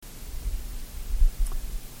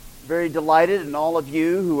very delighted in all of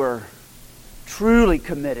you who are truly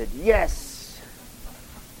committed. Yes!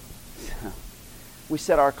 We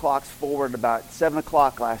set our clocks forward about 7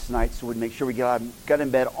 o'clock last night so we'd make sure we got in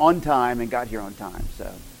bed on time and got here on time.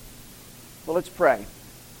 Well, let's pray.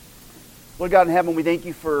 Lord God in heaven, we thank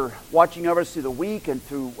you for watching over us through the week and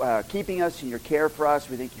through keeping us in your care for us.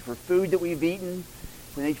 We thank you for food that we've eaten.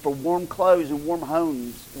 We thank you for warm clothes and warm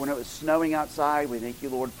homes when it was snowing outside. We thank you,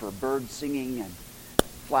 Lord, for birds singing and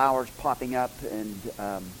flowers popping up, and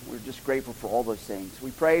we're just grateful for all those things.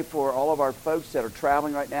 We pray for all of our folks that are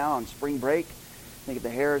traveling right now on spring break. Think of the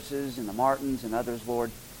Harrises and the Martins and others,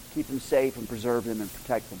 Lord. Keep them safe and preserve them and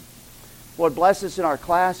protect them. Lord, bless us in our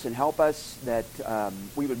class and help us that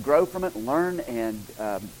we would grow from it and learn and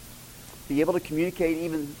be able to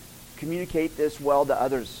communicate this well to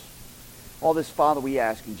others. All this, Father, we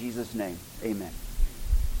ask in Jesus' name. Amen.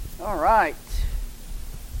 All right.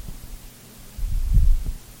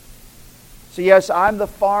 So yes, I'm the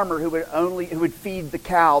farmer who would feed the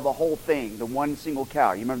cow the whole thing, the one single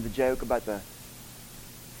cow. You remember the joke about the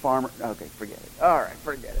farmer? Okay, forget it. All right,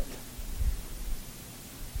 forget it.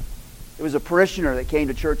 It was a parishioner that came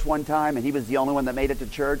to church one time, and he was the only one that made it to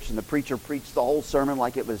church, and the preacher preached the whole sermon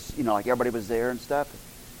like it was, like everybody was there and stuff.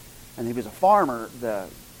 And he was a farmer. The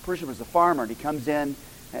parishioner was the farmer, and he comes in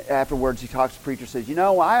afterwards. He talks to the preacher, says, when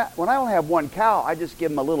I only have one cow, I just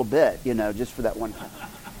give him a little bit, just for that one cow.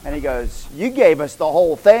 And he goes, you gave us the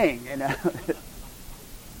whole thing, So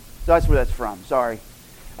that's where that's from. Sorry.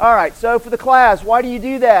 All right. So for the class, why do you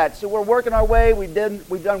do that? So we're working our way. We've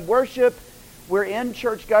done worship. We're in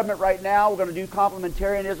church government right now. We're going to do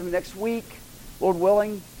complementarianism next week, Lord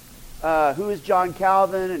willing. Who is John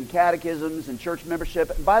Calvin and catechisms and church membership.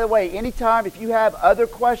 And by the way, anytime if you have other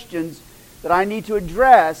questions that I need to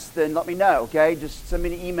address, then let me know. Okay, just send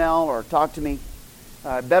me an email or talk to me.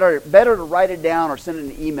 Better to write it down or send it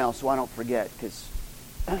in an email so I don't forget, because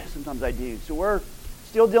sometimes I do. So we're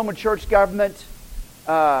still dealing with church government.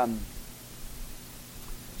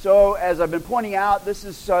 So as I've been pointing out, this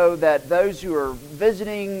is so that those who are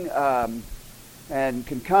visiting and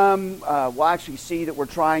can come will actually see that we're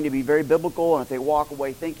trying to be very biblical. And if they walk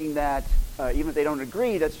away thinking that, even if they don't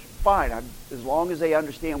agree, that's fine. As long as they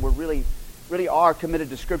understand we're really are committed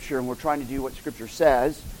to Scripture and we're trying to do what Scripture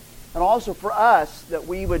says. And also for us, that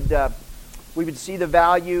we would see the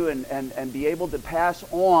value and be able to pass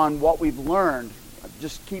on what we've learned.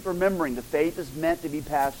 Just keep remembering the faith is meant to be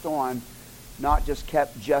passed on, not just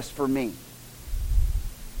kept just for me.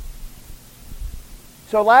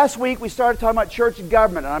 So last week we started talking about church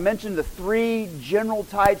government, and I mentioned the three general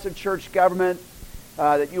types of church government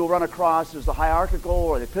that you will run across. There's the hierarchical,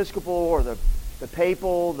 or the episcopal, or the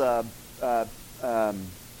papal. There's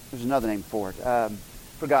another name for it.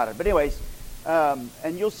 Forgot it. But anyways,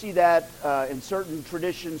 and you'll see that in certain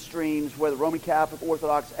tradition streams, whether Roman Catholic,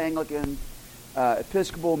 Orthodox, Anglican,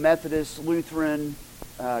 Episcopal, Methodist, Lutheran.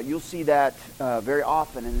 You'll see that very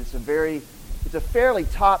often, and it's a fairly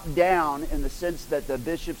top-down in the sense that the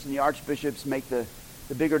bishops and the archbishops make the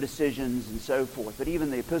bigger decisions and so forth. But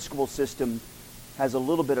even the Episcopal system has a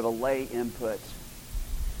little bit of a lay input.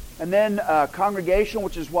 And then congregational,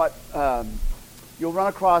 which is what you'll run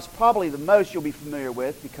across probably the most you'll be familiar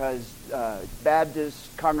with, because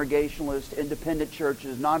Baptist, Congregationalist, independent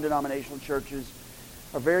churches, non-denominational churches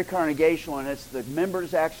are very congregational, and it's the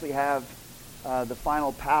members actually have the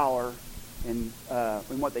final power in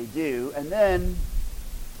what they do. And then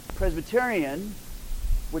Presbyterian,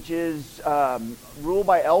 which is ruled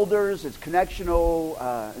by elders, it's connectional,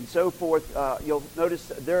 and so forth. You'll notice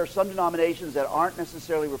there are some denominations that aren't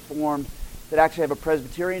necessarily Reformed that actually have a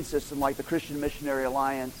Presbyterian system, like the Christian Missionary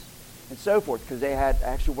Alliance and so forth, because they had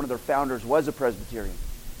actually one of their founders was a Presbyterian.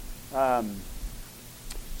 So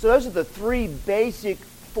those are the three basic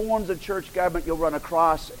forms of church government you'll run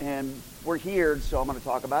across, and we're here, so I'm going to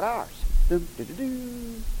talk about ours.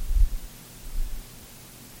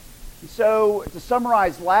 So to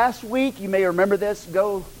summarize last week, you may remember this,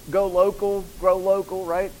 go local, grow local,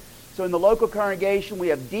 right? So in the local congregation, we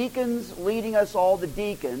have deacons leading us all to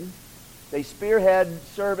deacon. They spearhead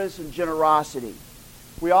service and generosity.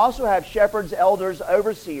 We also have shepherds, elders,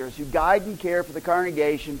 overseers who guide and care for the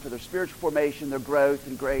congregation, for their spiritual formation, their growth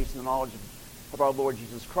and grace and the knowledge of our Lord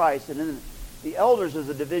Jesus Christ. And then the elders is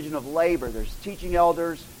a division of labor. There's teaching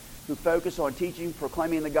elders who focus on teaching,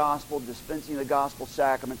 proclaiming the gospel, dispensing the gospel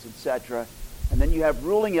sacraments, etc. And then you have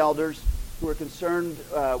ruling elders who are concerned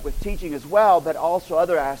with teaching as well, but also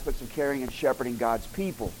other aspects of caring and shepherding God's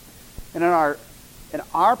people. And in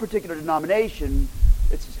our particular denomination,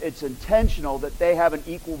 it's intentional that they have an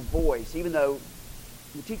equal voice, even though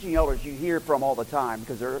the teaching elders you hear from all the time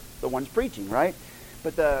because they're the ones preaching, right?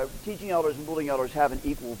 But the teaching elders and building elders have an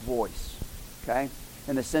equal voice, okay?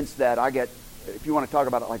 In the sense that I get, if you want to talk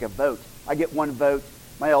about it like a vote, I get one vote.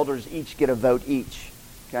 My elders each get a vote each,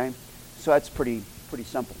 okay? So that's pretty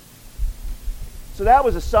simple. So that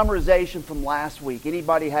was a summarization from last week.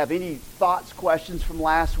 Anybody have any thoughts, questions from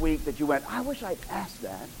last week that you went, I wish I'd asked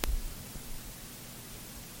that?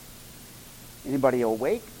 Anybody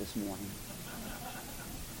awake this morning?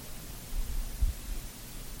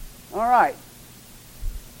 All right.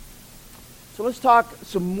 So let's talk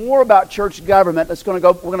some more about church government. We're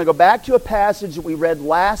going to go back to a passage that we read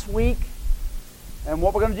last week. And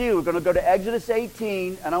what we're going to do, we're going to go to Exodus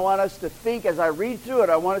 18, and I want us to think, as I read through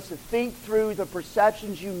it, I want us to think through the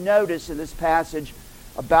perceptions you notice in this passage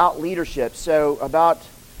about leadership. So, about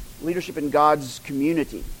leadership in God's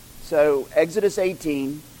community. So, Exodus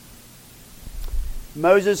 18,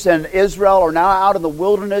 Moses and Israel are now out in the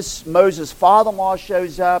wilderness. Moses' father-in-law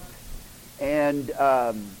shows up, and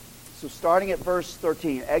so starting at verse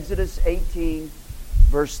 13, Exodus 18,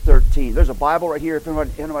 verse 13. There's a Bible right here if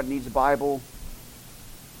anybody needs a Bible.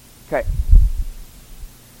 Okay.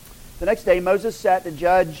 The next day Moses sat to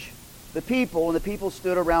judge the people, and the people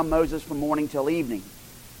stood around Moses from morning till evening.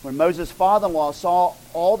 When Moses' father-in-law saw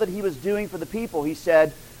all that he was doing for the people, he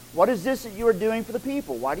said, "What is this that you are doing for the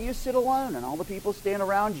people? Why do you sit alone, and all the people stand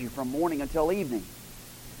around you from morning until evening?"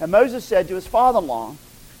 And Moses said to his father-in-law,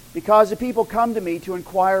 "Because the people come to me to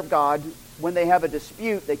inquire of God. When they have a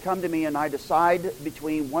dispute, they come to me, and I decide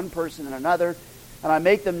between one person and another, and I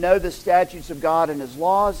make them know the statutes of God and His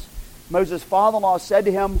laws." Moses' father-in-law said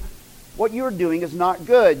to him, "What you are doing is not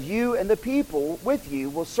good. You and the people with you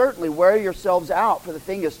will certainly wear yourselves out, for the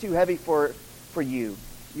thing is too heavy for you.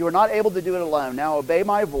 You are not able to do it alone. Now obey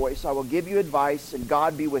my voice. I will give you advice, and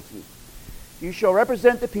God be with you. You shall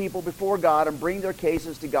represent the people before God and bring their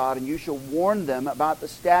cases to God, and you shall warn them about the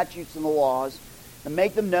statutes and the laws, and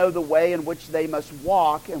make them know the way in which they must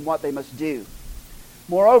walk and what they must do.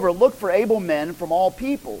 Moreover, look for able men from all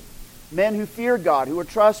people, men who fear God, who are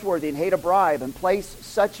trustworthy and hate a bribe, and place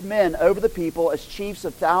such men over the people as chiefs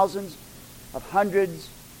of thousands, of hundreds,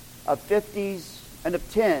 of fifties, and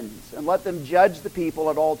of tens, and let them judge the people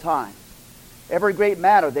at all times. Every great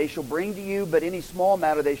matter they shall bring to you, but any small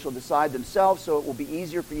matter they shall decide themselves, so it will be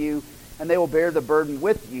easier for you, and they will bear the burden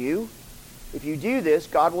with you. If you do this,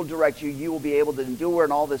 God will direct you. You will be able to endure,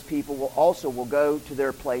 and all this people will go to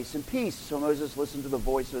their place in peace." So Moses listened to the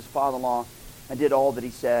voice of his father-in-law and did all that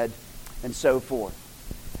he said, and so forth.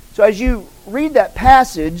 So as you read that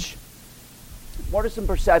passage, what are some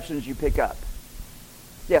perceptions you pick up?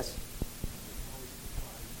 Yes?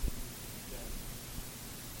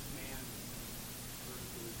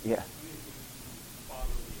 Yeah.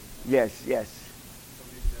 Yes.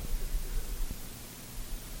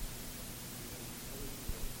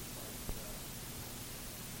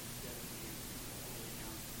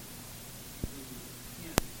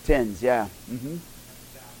 Tens, yeah. Mm-hmm.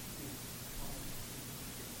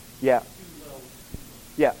 Yeah.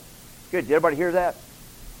 Yeah. Good. Did everybody hear that?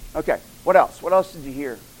 Okay. What else? What else did you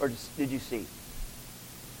hear or did you see?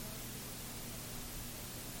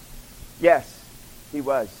 Yes, he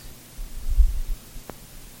was.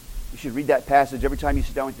 You should read that passage every time you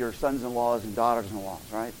sit down with your sons-in-laws and daughters-in-laws,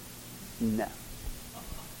 right? No.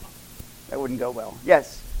 That wouldn't go well.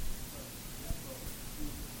 Yes.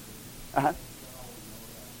 Uh-huh.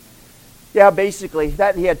 Yeah, basically,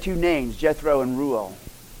 that he had two names, Jethro and Reuel.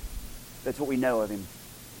 That's what we know of him.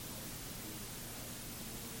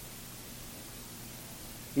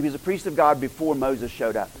 He was a priest of God before Moses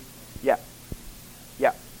showed up. Yeah.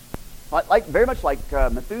 Very much like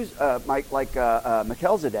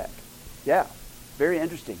Melchizedek. Yeah. Very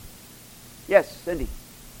interesting. Yes, Cindy.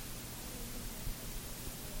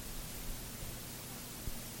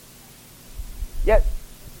 Yeah.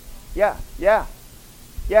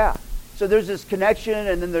 So there's this connection,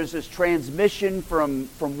 and then there's this transmission from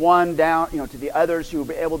one down, to the others who will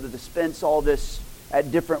be able to dispense all this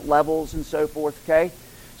at different levels and so forth. Okay.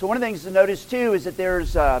 So one of the things to notice too is that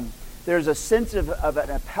there's a sense of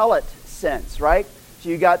an appellate sense, right? So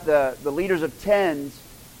you got the leaders of tens,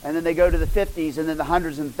 and then they go to the 50s, and then the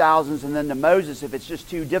hundreds and thousands, and then to Moses if it's just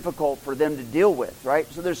too difficult for them to deal with, right?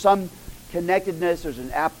 So there's some connectedness. There's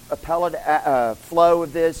an appellate flow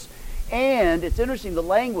of this, and it's interesting. The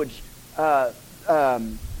language.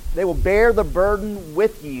 They will bear the burden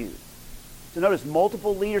with you. So notice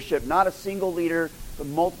multiple leadership, not a single leader, but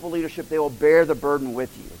multiple leadership. They will bear the burden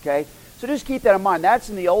with you. Okay, so just keep that in mind. That's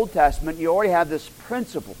in the Old Testament. You already have this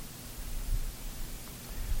principle.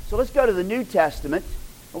 So let's go to the New Testament,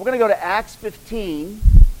 and we're going to go to Acts 15.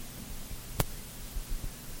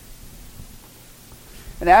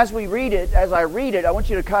 And as I read it, I want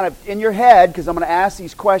you to kind of, in your head, because I'm going to ask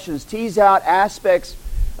these questions, tease out aspects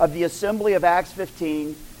of the assembly of Acts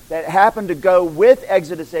 15 that happen to go with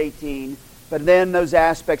Exodus 18, but then those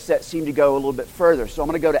aspects that seem to go a little bit further. So I'm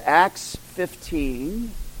going to go to Acts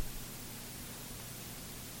 15.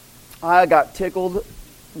 I got tickled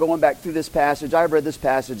going back through this passage. I've read this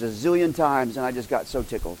passage a zillion times, and I just got so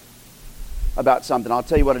tickled about something. I'll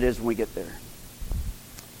tell you what it is when we get there.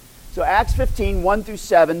 So Acts 15, 1 through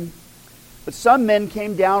 7. But some men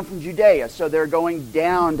came down from Judea, so they're going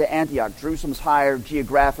down to Antioch. Jerusalem's higher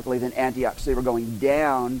geographically than Antioch, so they were going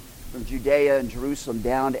down from Judea and Jerusalem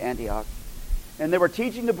down to Antioch. And they were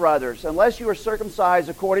teaching the brothers, unless you are circumcised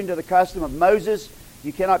according to the custom of Moses,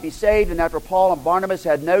 you cannot be saved. And after Paul and Barnabas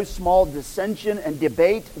had no small dissension and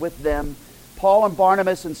debate with them, Paul and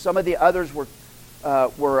Barnabas and some of the others were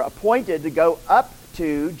appointed to go up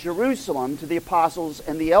to Jerusalem to the apostles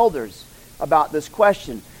and the elders about this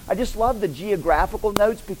question. I just love the geographical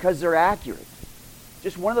notes because they're accurate.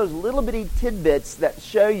 Just one of those little bitty tidbits that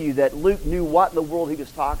show you that Luke knew what in the world he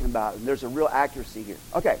was talking about. And there's a real accuracy here.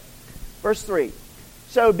 Okay, verse 3.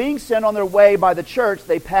 So being sent on their way by the church,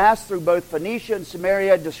 they passed through both Phoenicia and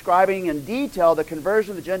Samaria, describing in detail the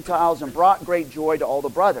conversion of the Gentiles, and brought great joy to all the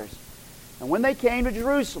brothers. And when they came to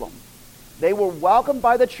Jerusalem, they were welcomed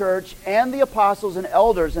by the church and the apostles and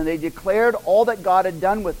elders, and they declared all that God had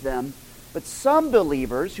done with them. But some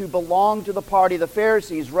believers who belonged to the party of the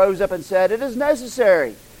Pharisees rose up and said, "It is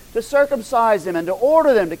necessary to circumcise them and to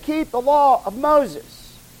order them to keep the law of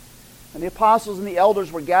Moses." And the apostles and the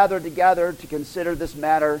elders were gathered together to consider this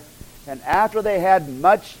matter. And after they had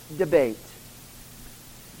much debate,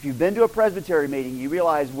 if you've been to a presbytery meeting, you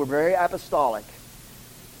realize we're very apostolic.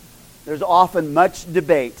 There's often much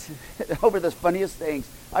debate over the funniest things.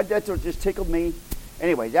 That's what just tickled me.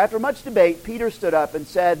 Anyways, after much debate, Peter stood up and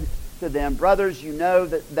said to them, "Brothers, you know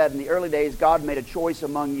that in the early days God made a choice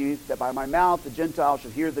among you that by my mouth the Gentiles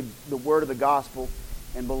should hear the word of the gospel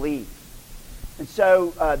and believe." And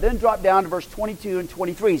so then drop down to verse 22 and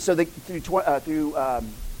 23. So 22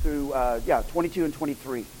 and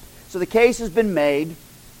 23. So the case has been made.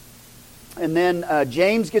 And then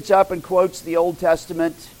James gets up and quotes the Old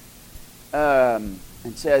Testament and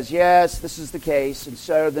says, yes, this is the case. And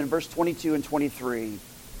so then verse 22 and 23.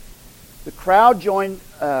 The crowd joined...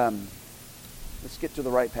 let's get to the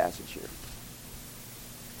right passage here.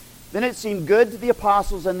 Then it seemed good to the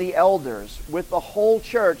apostles and the elders with the whole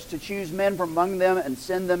church to choose men from among them and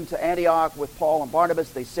send them to Antioch with Paul and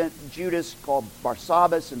Barnabas. They sent Judas, called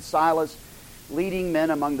Barsabbas, and Silas, leading men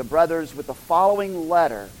among the brothers, with the following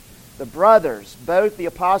letter. The brothers, both the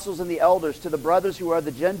apostles and the elders, to the brothers who are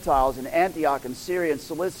the Gentiles in Antioch and Syria and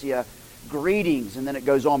Cilicia, greetings. And then it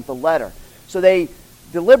goes on with the letter. So they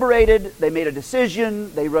deliberated, they made a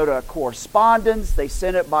decision, they wrote a correspondence, they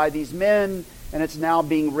sent it by these men, and it's now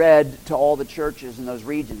being read to all the churches in those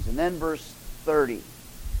regions. And then verse 30.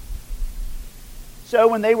 So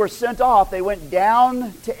when they were sent off, they went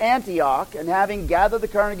down to Antioch, and having gathered the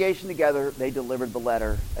congregation together, they delivered the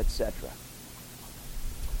letter, etc.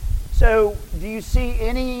 So do you see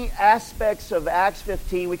any aspects of Acts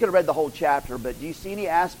 15? We could have read the whole chapter, but do you see any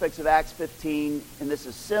aspects of Acts 15 in this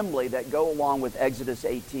assembly that go along with Exodus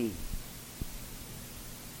 18?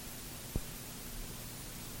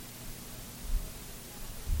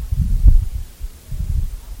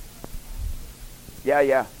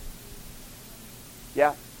 Yeah.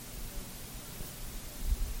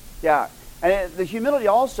 And the humility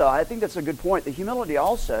also, I think that's a good point. The humility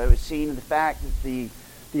also is seen in the fact that the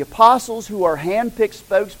apostles, who are hand-picked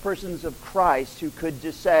spokespersons of Christ, who could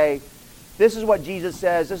just say, this is what Jesus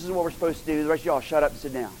says, this is what we're supposed to do, the rest of y'all shut up and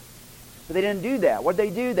sit down. But they didn't do that. What did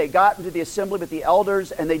they do? They got into the assembly with the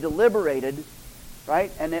elders and they deliberated,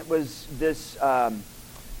 right? And it was this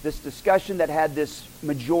discussion that had this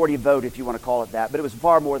majority vote, if you want to call it that, but it was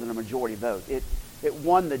far more than a majority vote. It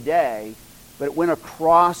won the day, but it went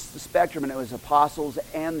across the spectrum, and it was apostles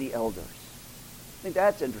and the elders. I think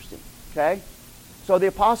that's interesting, okay? So the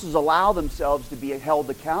apostles allow themselves to be held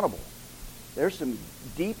accountable. There's some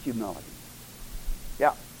deep humility.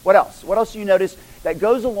 Yeah. What else? What else do you notice that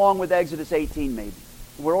goes along with Exodus 18 maybe?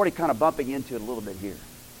 We're already kind of bumping into it a little bit here.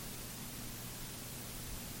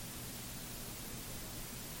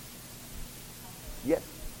 Yes.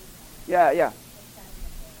 Yeah.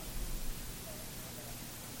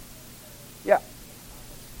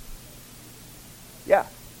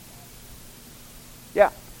 Yeah.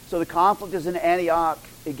 So the conflict is in Antioch.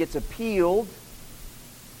 It gets appealed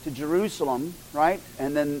to Jerusalem, right?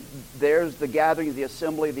 And then there's the gathering of the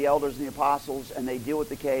assembly of the elders and the apostles, and they deal with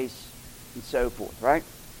the case and so forth, right?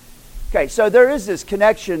 Okay, so there is this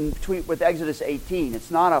connection with Exodus 18.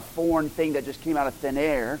 It's not a foreign thing that just came out of thin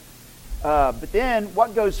air. But then,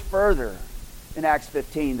 what goes further in Acts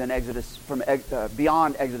 15 than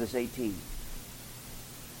beyond Exodus 18?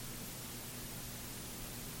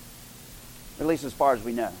 At least as far as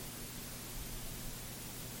we know.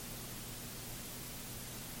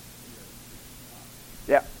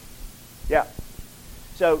 Yeah.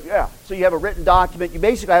 So you have a written document. You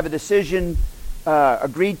basically have a decision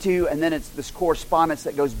agreed to, and then it's this correspondence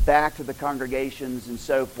that goes back to the congregations and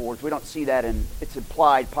so forth. We don't see that it's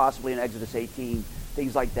implied possibly in Exodus 18,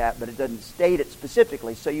 things like that, but it doesn't state it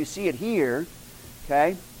specifically. So you see it here,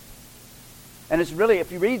 okay? And it's really,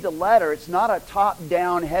 if you read the letter, it's not a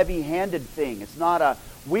top-down, heavy-handed thing. It's not a,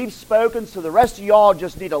 we've spoken, so the rest of y'all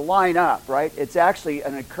just need to line up, right? It's actually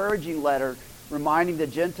an encouraging letter reminding the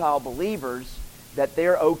Gentile believers that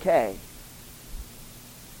they're okay.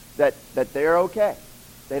 That they're okay.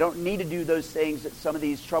 They don't need to do those things that some of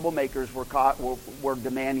these troublemakers were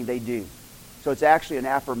demanding they do. So it's actually an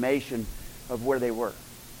affirmation of where they were.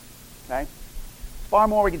 Okay? Far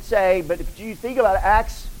more we could say, but if you think about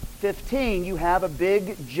Acts 15, you have a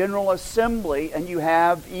big general assembly, and you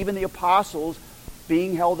have even the apostles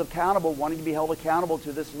being held accountable, wanting to be held accountable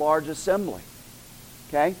to this large assembly.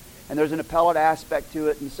 Okay? And there's an appellate aspect to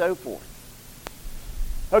it and so forth.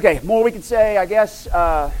 Okay, more we could say, I guess.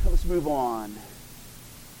 Let's move on.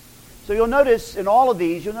 So you'll notice in all of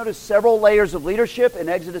these, you'll notice several layers of leadership in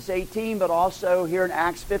Exodus 18, but also here in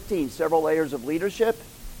Acts 15, several layers of leadership.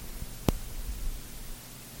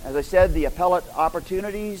 As I said, the appellate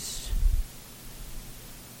opportunities,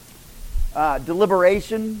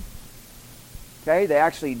 deliberation. Okay, they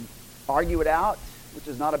actually argue it out, which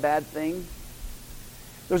is not a bad thing.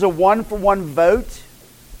 There's a one-for-one vote.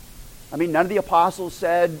 I mean, none of the apostles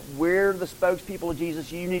said, we're the spokespeople of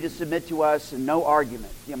Jesus, you need to submit to us, and no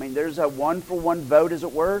argument. I mean, there's a one-for-one vote, as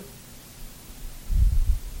it were.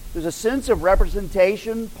 There's a sense of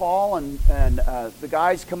representation. Paul and the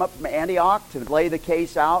guys come up from Antioch to lay the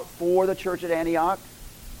case out for the church at Antioch.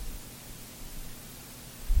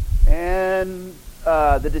 And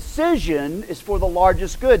the decision is for the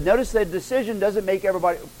largest good. Notice that the decision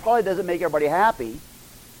probably doesn't make everybody happy.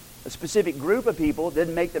 A specific group of people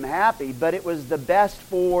didn't make them happy, but it was the best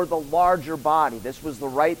for the larger body. This was the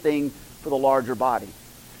right thing for the larger body.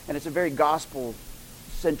 And it's a very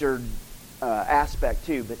gospel-centered aspect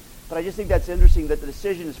too. But I just think that's interesting that the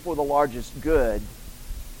decision is for the largest good,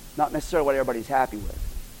 not necessarily what everybody's happy with.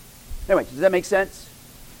 Anyway, does that make sense?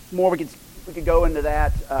 More we could go into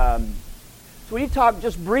that. So we talk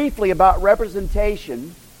just briefly about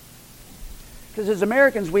representation. Because as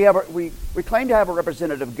Americans, we claim to have a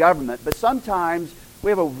representative government, but sometimes we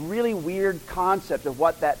have a really weird concept of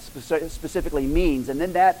what that specifically means, and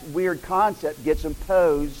then that weird concept gets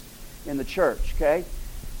imposed in the church. Okay,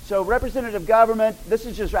 so representative government. This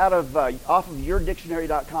is just off of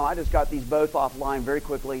yourdictionary.com. I just got these both offline very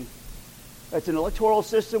quickly. It's an electoral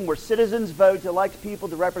system where citizens vote to elect people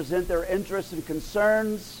to represent their interests and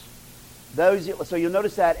concerns. So you'll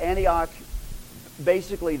notice that Antioch.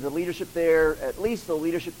 Basically, the leadership there, at least the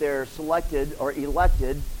leadership there, selected or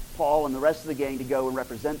elected Paul and the rest of the gang to go and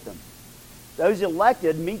represent them. Those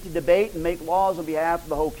elected meet to debate and make laws on behalf of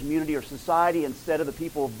the whole community or society instead of the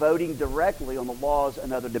people voting directly on the laws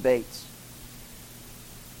and other debates.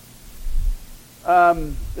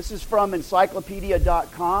 This is from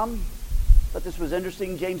encyclopedia.com. But this was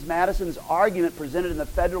interesting. James Madison's argument presented in the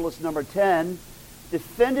Federalist number 10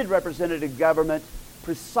 defended representative government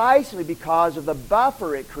precisely because of the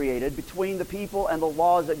buffer it created between the people and the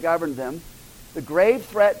laws that governed them. The grave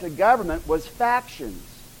threat to government was factions.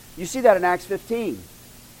 You see that in Acts 15,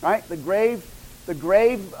 right? The grave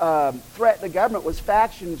threat to government was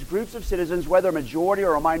factions, groups of citizens, whether a majority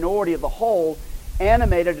or a minority of the whole,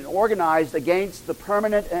 animated and organized against the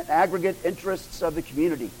permanent and aggregate interests of the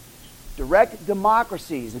community. Direct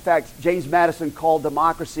democracies. In fact, James Madison called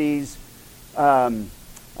democracies a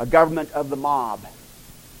government of the mob.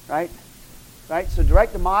 Right? So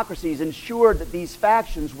direct democracies ensured that these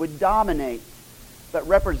factions would dominate. But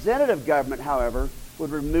representative government, however, would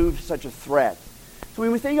remove such a threat. So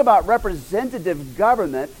when we think about representative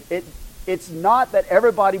government, it's not that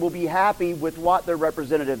everybody will be happy with what their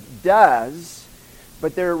representative does,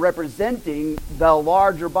 but they're representing the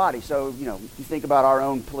larger body. So, you think about our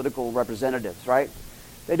own political representatives, right?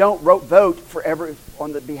 They don't vote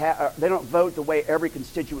they don't vote the way every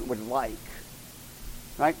constituent would like.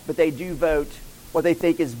 Right? But they do vote what they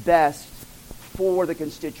think is best for the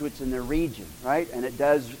constituents in their region, right? And it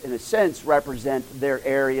does, in a sense, represent their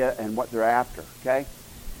area and what they're after, okay?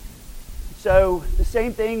 So the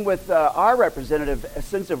same thing with our representative, a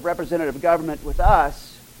sense of representative government with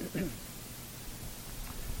us.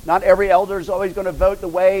 Not every elder is always going to vote the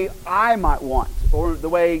way I might want, or the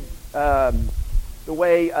way Tony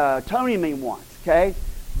may want. Okay,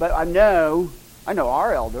 but I know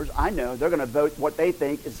our elders. I know they're going to vote what they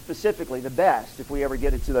think is specifically the best if we ever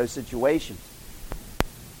get into those situations.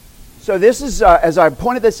 So this is, as I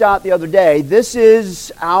pointed this out the other day, this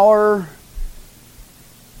is our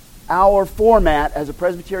format as a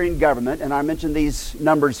Presbyterian government, and I mentioned these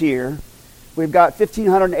numbers here. We've got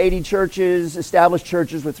 1,580 churches, established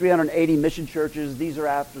churches, with 380 mission churches. These are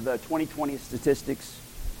after the 2020 statistics.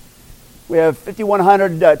 We have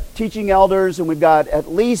 5,100 teaching elders, and we've got at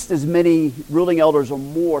least as many ruling elders or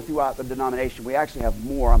more throughout the denomination. We actually have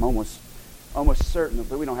more, I'm almost certain,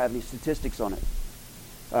 but we don't have any statistics on it.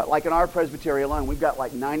 Like in our presbytery alone, we've got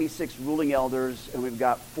like 96 ruling elders, and we've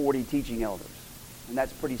got 40 teaching elders. And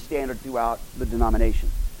that's pretty standard throughout the denomination.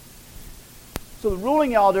 So the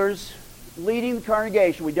ruling elders leading the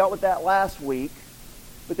congregation, we dealt with that last week,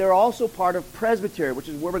 but they're also part of presbytery, which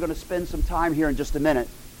is where we're going to spend some time here in just a minute.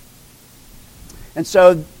 And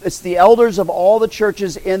so it's the elders of all the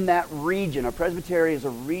churches in that region. A presbytery is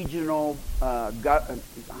a regional, I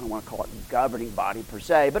don't want to call it governing body per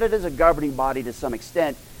se, but it is a governing body to some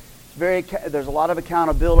extent. There's a lot of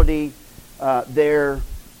accountability there.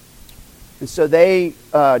 And so they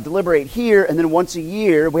deliberate here, and then once a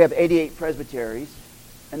year, we have 88 presbyteries.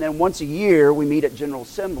 And then once a year, we meet at General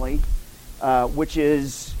Assembly, which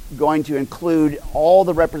is going to include all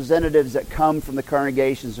the representatives that come from the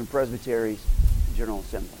congregations and presbyteries to General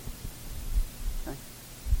Assembly. Okay?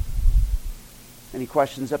 Any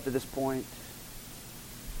questions up to this point?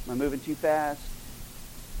 Am I moving too fast?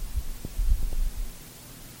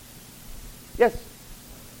 Yes?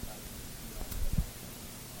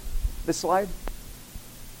 This slide?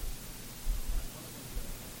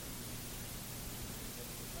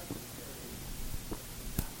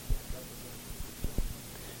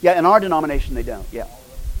 Yeah, in our denomination they don't. Yeah.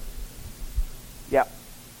 Yeah.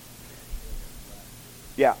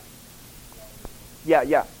 Yeah. Yeah,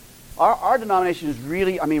 yeah. Our denomination is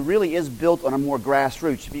really is built on a more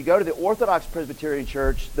grassroots. If you go to the Orthodox Presbyterian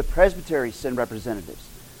Church, the presbyteries send representatives,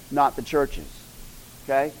 not the churches.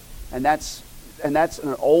 Okay? And that's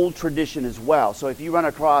an old tradition as well. So if you run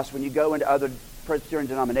across, when you go into other Presbyterian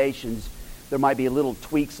denominations, there might be little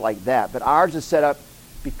tweaks like that. But ours is set up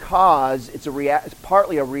because it's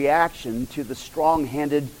partly a reaction to the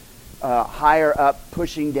strong-handed, higher up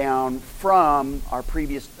pushing down from our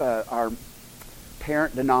previous, our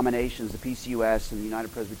parent denominations, the PCUS and the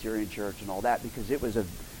United Presbyterian Church and all that, because it was a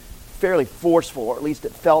fairly forceful, or at least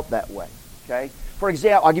it felt that way. Okay. For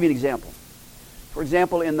example, I'll give you an example. For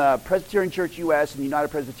example, in the Presbyterian Church US and the United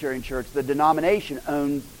Presbyterian Church, the denomination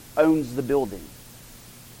owns the building.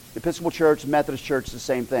 The Episcopal Church, Methodist Church, the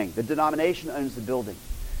same thing. The denomination owns the building.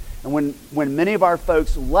 And when many of our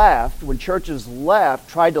folks left, when churches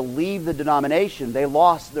left, tried to leave the denomination, they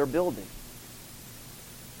lost their building.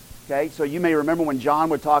 Okay, so you may remember when John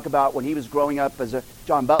would talk about when he was growing up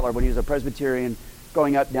John Butler, when he was a Presbyterian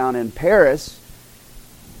growing up down in Paris,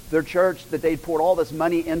 their church, that they'd poured all this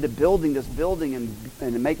money into building this building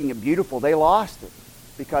and making it beautiful, they lost it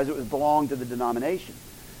because it belonged to the denomination.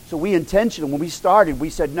 So we intentionally, when we started,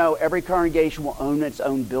 we said, no, every congregation will own its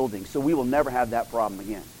own building, so we will never have that problem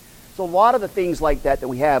again. So a lot of the things like that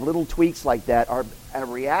we have, little tweaks like that, are a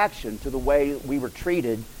reaction to the way we were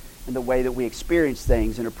treated and the way that we experienced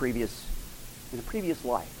things in a previous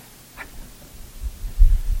life.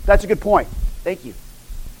 That's a good point. Thank you.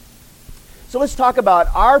 So let's talk about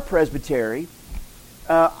our presbytery.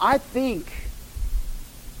 I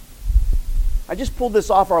just pulled this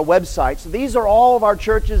off our website. So these are all of our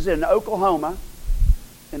churches in Oklahoma,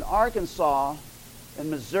 in Arkansas, in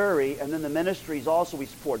Missouri, and then the ministries also we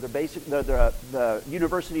support. The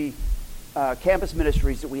university campus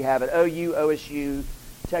ministries that we have at OU, OSU,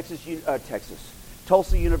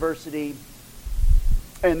 Tulsa University,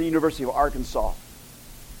 and the University of Arkansas.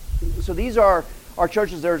 So these are our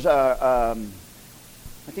churches. There's I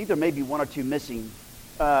think there may be one or two missing,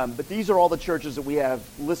 but these are all the churches that we have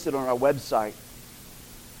listed on our website.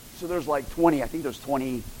 So there's like 20. I think there's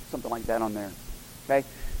 20, something like that on there. Okay,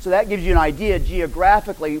 so that gives you an idea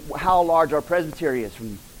geographically how large our presbytery is.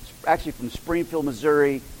 From Springfield,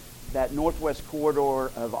 Missouri, that northwest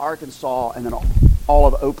corridor of Arkansas, and then all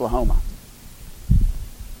of Oklahoma.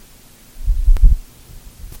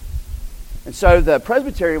 And so the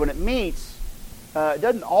presbytery, when it meets, it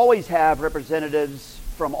doesn't always have representatives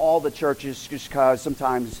from all the churches, just because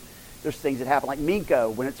sometimes there's things that happen. Like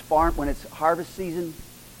Minco, when it's harvest season,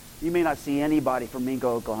 You may not see anybody from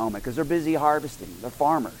Mingo, Oklahoma, because they're busy harvesting. They're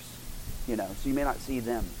farmers, so you may not see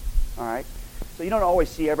them. All right? So you don't always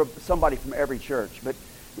see somebody from every church, but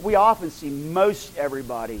we often see most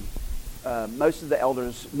everybody, most of the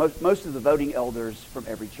elders, most of the voting elders from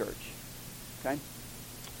every church. Okay?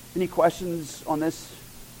 Any questions on this?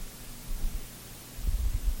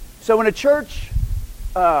 So when a church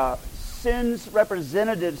sends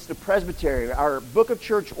representatives to presbytery, our book of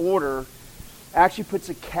church order actually puts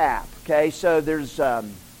a cap. Okay, so there's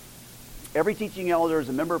every teaching elder is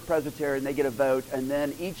a member of presbytery, and they get a vote, and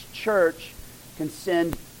then each church can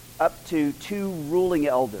send up to 2 ruling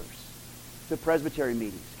elders to presbytery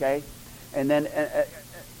meetings. Okay, and then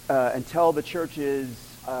until the church is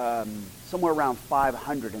somewhere around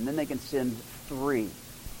 500, and then they can send 3.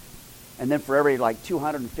 And then for every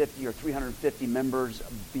 250 or 350 members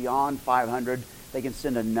beyond 500, they can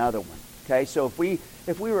send another one. Okay, so if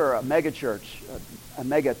we were a mega church, a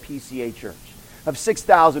mega PCA church of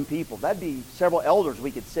 6,000 people, that'd be several elders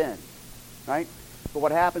we could send, right? But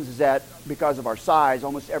what happens is that because of our size,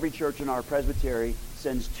 almost every church in our presbytery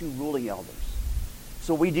sends 2 ruling elders.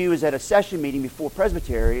 So what we do is at a session meeting before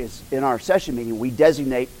presbytery, is in our session meeting, we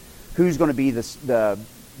designate who's going to be the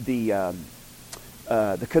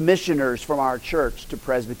commissioners from our church to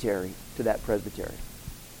that presbytery.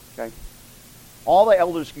 Okay? All the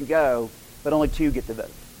elders can go, but only 2 get to vote.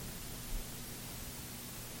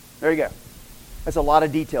 There you go. That's a lot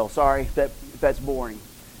of detail. Sorry if that's boring.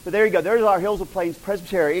 But there you go. There's our Hills of Plains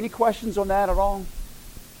Presbytery. Any questions on that at all?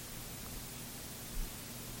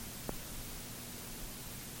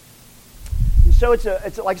 And so it's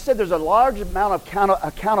like I said, there's a large amount of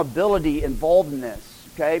accountability involved in this.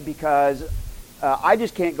 Okay, because I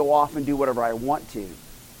just can't go off and do whatever I want to,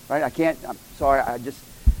 right? I can't. I'm sorry.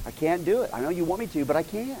 I can't do it. I know you want me to, but I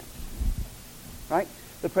can't, right?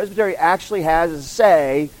 The presbytery actually has a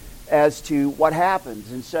say as to what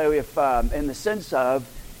happens, and so if, in the sense of,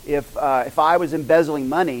 if I was embezzling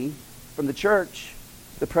money from the church,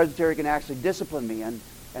 the presbytery can actually discipline me, and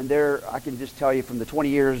I can just tell you from the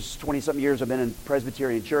 20-something years I've been in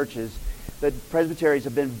Presbyterian churches, the presbyteries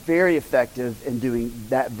have been very effective in doing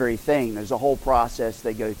that very thing. There's a whole process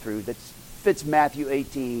they go through that fits Matthew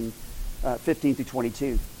 18, 15 through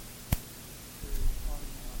 22.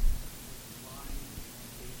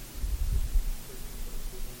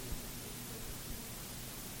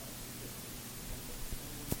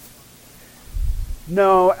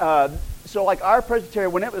 No, so like our presbytery,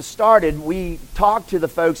 when it was started, we talked to the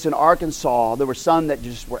folks in Arkansas. There were some that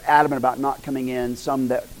just were adamant about not coming in, some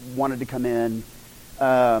that wanted to come in.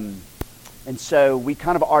 And so we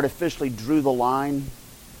kind of artificially drew the line,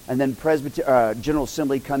 and then General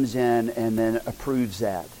Assembly comes in and then approves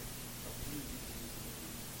that.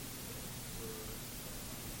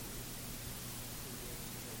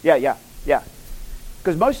 Yeah.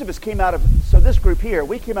 Because most of us came out of, so this group here,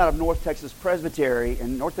 we came out of North Texas Presbytery,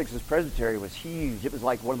 and North Texas Presbytery was huge. It was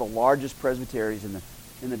like one of the largest presbyteries in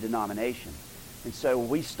the denomination. And so when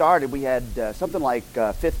we started, we had something like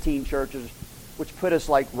 15 churches, which put us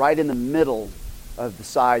like right in the middle of the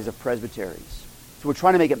size of presbyteries. So we're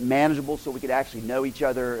trying to make it manageable so we could actually know each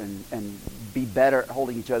other and be better at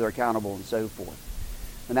holding each other accountable and so forth.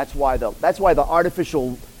 And that's why the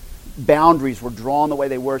artificial boundaries were drawn the way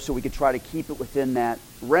they were, so we could try to keep it within that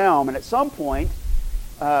realm. And at some point,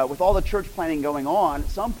 with all the church planning going on, at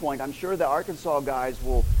some point, I'm sure the Arkansas guys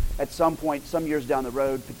will, at some point, some years down the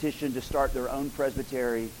road, petition to start their own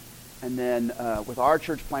presbytery. And then with our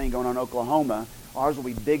church planning going on in Oklahoma, ours will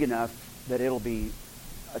be big enough that it'll be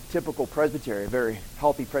a typical presbytery, a very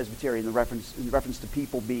healthy presbytery in reference to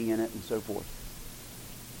people being in it and so forth.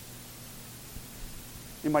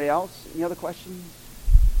 Anybody else? Any other questions?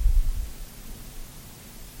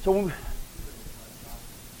 So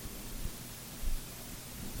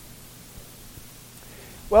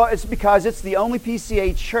well, it's because it's the only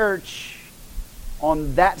PCA church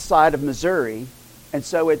on that side of Missouri, and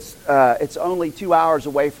so it's only 2 hours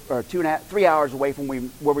away, or 3 hours away from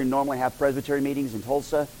where we normally have presbytery meetings in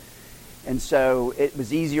Tulsa, and so it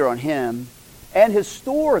was easier on him. And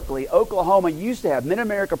historically, Oklahoma used to have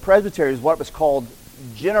Mid-America Presbytery, is what it was called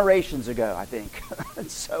generations ago, I think. And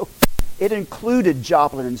so it included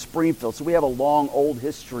Joplin and Springfield. So we have a long, old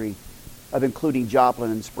history of including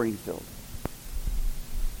Joplin and Springfield.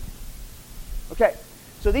 Okay,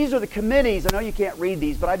 so these are the committees. I know you can't read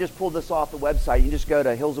these, but I just pulled this off the website. You can just go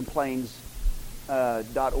to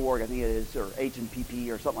hillsandplains.org, I think it is, or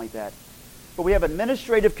HNPP or something like that. But we have an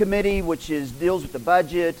administrative committee, which deals with the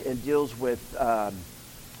budget and deals with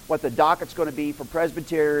what the docket's going to be for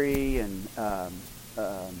presbytery and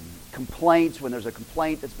complaints when there's a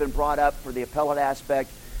complaint that's been brought up for the appellate aspect.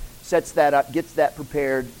 sets that up, gets that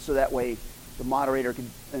prepared, so that way the moderator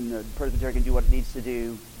and the presbytery can do what it needs to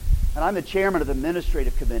do. And I'm the chairman of the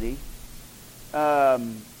administrative committee.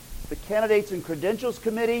 The candidates and credentials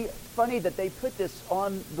committee, funny that they put this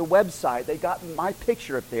on the website. They got my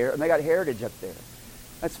picture up there, and they got Heritage up there.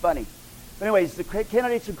 That's funny. But anyways, the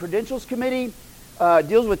candidates and credentials committee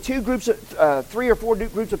deals with three or four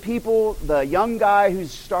groups of people. The young guy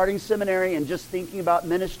who's starting seminary and just thinking about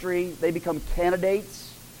ministry, they become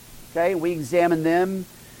candidates. Okay, we examine them.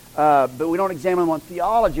 But we don't examine them on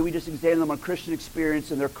theology. We just examine them on Christian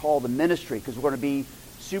experience, and they're called the ministry because we're going to be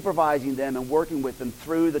supervising them and working with them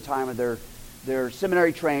through the time of their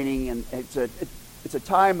seminary training. And it's a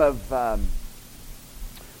time of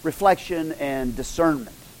reflection and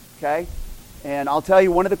discernment. Okay, and I'll tell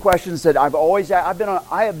you one of the questions that I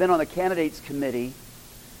have been on the candidates committee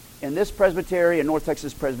in this presbytery and North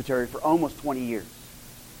Texas Presbytery for almost 20 years.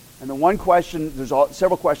 And the one question, there's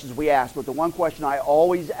several questions we ask, but the one question I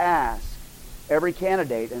always ask every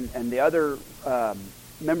candidate, and the other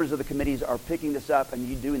members of the committees are picking this up, and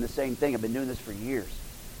you doing the same thing. I've been doing this for years.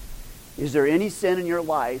 Is there any sin in your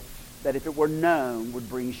life that if it were known would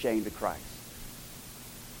bring shame to Christ?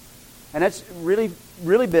 And that's really,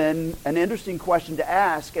 really been an interesting question to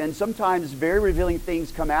ask, and sometimes very revealing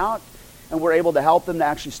things come out, and we're able to help them to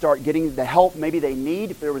actually start getting the help maybe they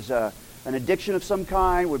need. If there was an addiction of some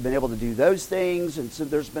kind, we've been able to do those things, and so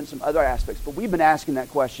there's been some other aspects. But we've been asking that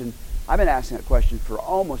question. I've been asking that question for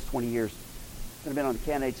almost 20 years. I've been on the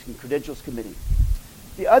Candidates and Credentials Committee.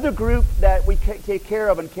 The other group that we take care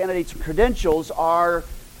of in Candidates and Credentials are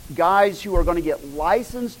guys who are going to get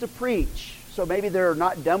licensed to preach. So maybe they're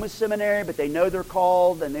not done with seminary, but they know they're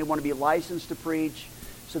called, and they want to be licensed to preach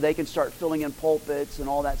so they can start filling in pulpits and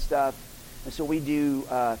all that stuff. And so we do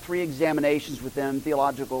 3 examinations with them,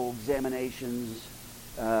 theological examinations,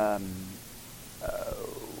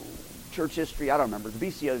 church history. I don't remember. The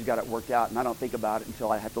BCO's got it worked out, and I don't think about it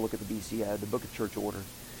until I have to look at the BCO, the Book of Church Order.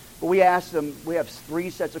 But we ask them, we have 3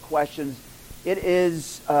 sets of questions.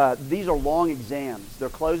 These are long exams. They're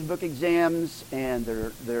closed book exams, and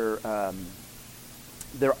they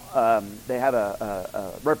have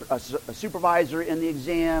a supervisor in the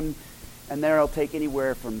exam, and they'll take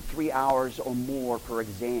anywhere from 3 hours or more per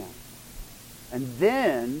exam. And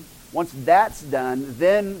then, once that's done,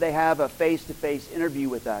 then they have a face-to-face interview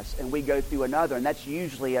with us, and we go through another, and that's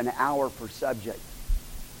usually an hour per subject.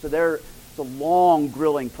 So it's a long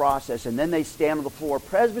grilling process, and then they stand on the floor of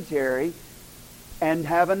presbytery and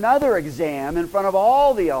have another exam in front of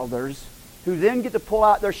all the elders, who then get to pull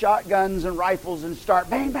out their shotguns and rifles and start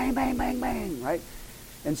bang, bang, bang, bang, bang, right?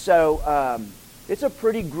 And so it's a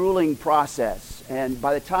pretty grueling process. And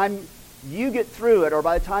by the time you get through it, or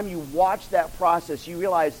by the time you watch that process, you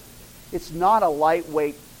realize it's not a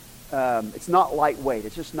lightweight. It's not lightweight.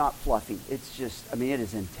 It's just not fluffy. It's just, it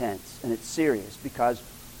is intense, and it's serious, because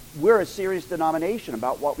we're a serious denomination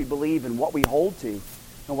about what we believe and what we hold to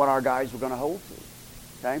and what our guys were going to hold to.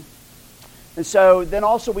 Okay? And so then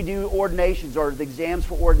also we do ordinations, or the exams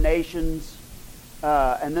for ordinations.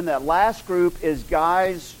 And then the last group is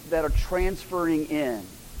guys that are transferring in.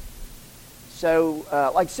 So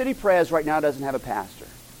like City Pres right now doesn't have a pastor.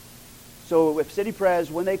 So if City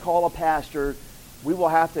Pres, when they call a pastor, we will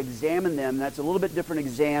have to examine them. That's a little bit different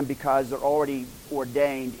exam because they're already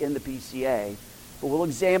ordained in the PCA. But we'll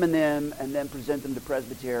examine them and then present them to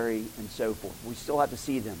presbytery and so forth. We still have to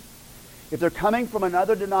see them. If they're coming from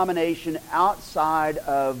another denomination outside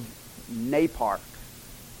of NAPARC.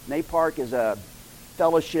 NAPARC is a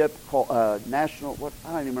fellowship called National,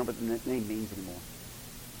 I don't even remember what the name means anymore.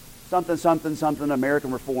 Something,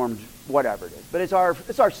 American Reformed, whatever it is. But it's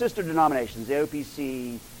our sister denominations, the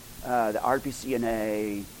OPC, the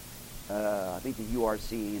RPCNA, I think the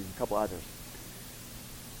URC, and a couple others.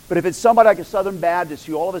 But if it's somebody like a Southern Baptist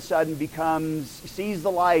who all of a sudden sees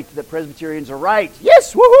the light that Presbyterians are right,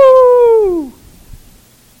 yes, woohoo!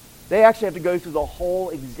 They actually have to go through the whole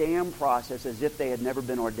exam process as if they had never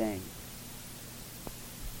been ordained.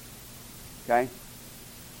 Okay?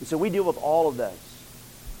 And so we deal with all of those.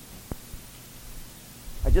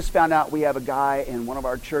 I just found out we have a guy in one of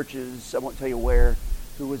our churches, I won't tell you where,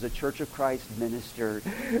 who was a Church of Christ minister,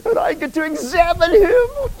 and I get to examine him.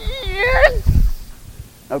 Yes!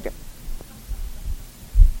 Okay.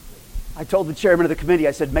 I told the chairman of the committee,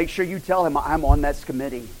 I said, make sure you tell him I'm on that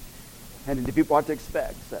committee, and the people what to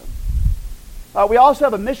expect. So, we also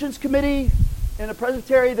have a missions committee in the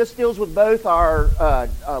Presbytery. This deals with both our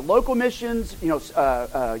local missions,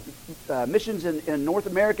 missions in North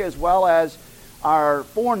America, as well as our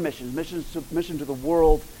foreign missions to the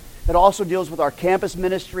world. It also deals with our campus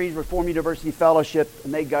ministries, Reformed University Fellowship,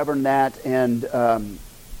 and they govern that. And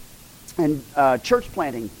And church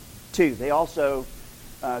planting, too. They also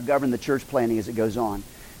govern the church planting as it goes on.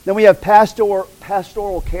 Then we have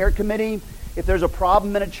pastoral care committee. If there's a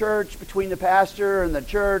problem in a church between the pastor and the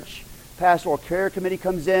church, pastoral care committee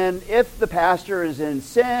comes in. If the pastor is in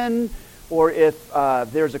sin, or if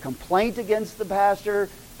there's a complaint against the pastor,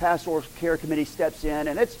 pastoral care committee steps in.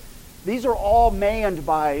 And these are all manned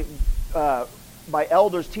by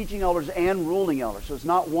elders, teaching elders, and ruling elders. So it's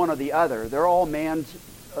not one or the other. They're all manned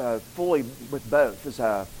fully with both. It's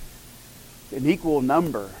an equal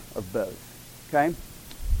number of both. Okay?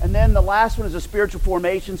 And then the last one is the Spiritual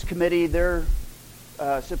Formations Committee. They're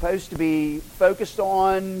supposed to be focused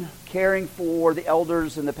on caring for the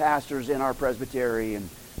elders and the pastors in our presbytery and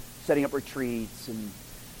setting up retreats. And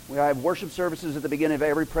we have worship services at the beginning of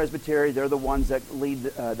every presbytery. They're the ones that lead,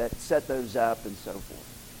 that set those up and so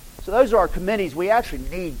forth. So those are our committees. We actually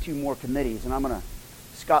need 2 more committees. And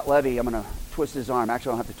Scott Levy, I'm going to twist his arm.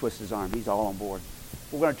 Actually, I don't have to twist his arm. He's all on board.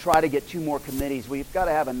 We're going to try to get 2 more committees. We've got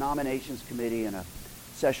to have a nominations committee and a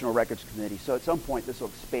sessional records committee. So at some point, this will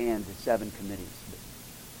expand to 7 committees.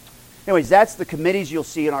 Anyways, that's the committees you'll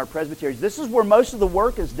see in our presbyteries. This is where most of the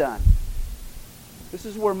work is done. This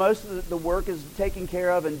is where most of the work is taken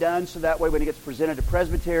care of and done, so that way when it gets presented to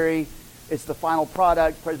presbytery, it's the final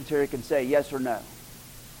product. Presbytery can say yes or no.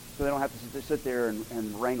 So they don't have to sit there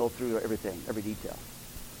and wrangle through everything, every detail.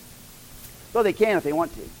 Though they can if they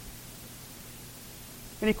want to.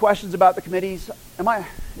 Any questions about the committees?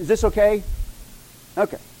 Is this okay?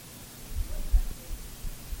 Okay.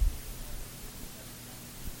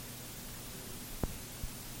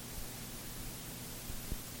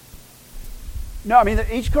 No, I mean,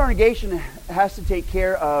 each congregation has to take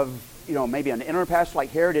care of, maybe an interim pastor like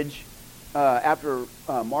Heritage. After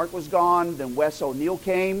Mark was gone, then Wes O'Neill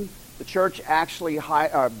came. The church actually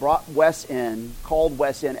brought Wes in, called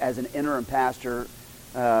Wes in as an interim pastor,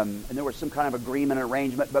 and there was some kind of agreement and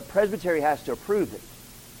arrangement, but Presbytery has to approve it.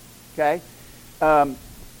 Okay?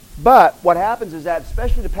 But what happens is that,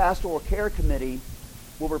 especially the Pastoral Care Committee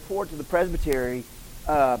will report to the Presbytery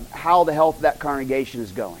how the health of that congregation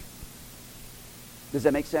is going. Does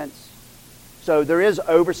that make sense? So there is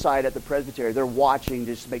oversight at the Presbytery. They're watching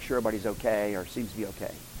just to make sure everybody's okay or seems to be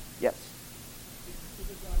okay. Yes?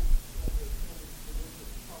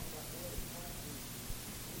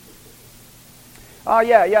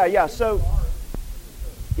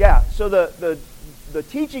 Yeah. So the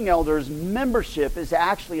teaching elders' membership is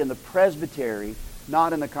actually in the presbytery,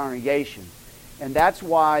 not in the congregation. And that's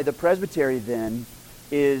why the presbytery then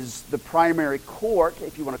is the primary court,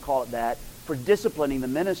 if you want to call it that, for disciplining the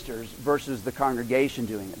ministers versus the congregation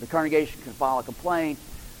doing it. The congregation can file a complaint,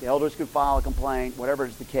 the elders can file a complaint, whatever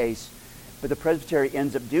is the case, but the presbytery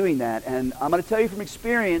ends up doing that. And I'm going to tell you from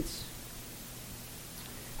experience,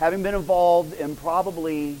 having been involved in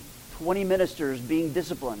probably 20 ministers being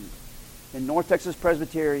disciplined in North Texas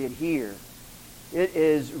Presbytery and here, it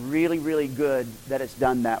is really, really good that it's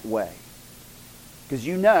done that way. Because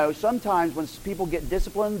sometimes when people get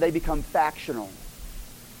disciplined, they become factional.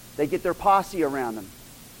 They get their posse around them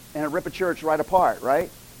and rip a church right apart, right?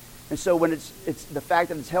 And so when it's the fact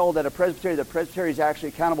that it's held at a presbytery, the presbytery is actually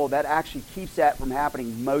accountable, that actually keeps that from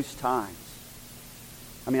happening most times.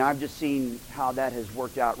 I mean, I've just seen how that has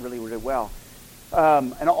worked out really, really well.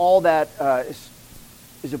 And all that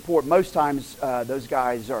is important. Most times those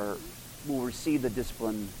guys will receive the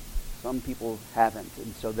discipline. Some people haven't.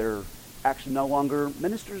 And so they're actually no longer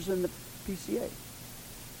ministers in the PCA.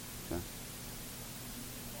 Okay.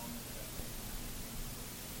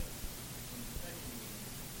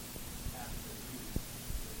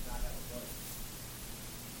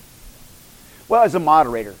 Well, as a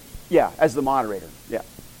moderator. Yeah, as the moderator. Yeah.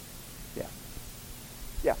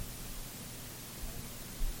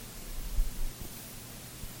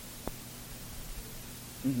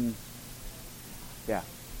 Mm-hmm. Yeah.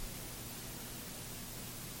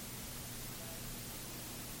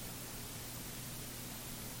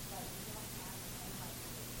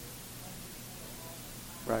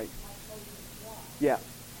 Right. Yeah.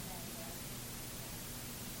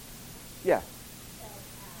 Yeah.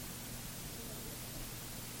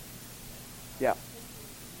 Yeah.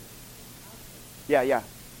 Yeah.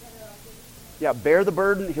 Yeah, bear the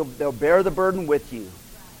burden. They'll bear the burden with you.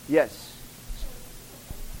 Yes.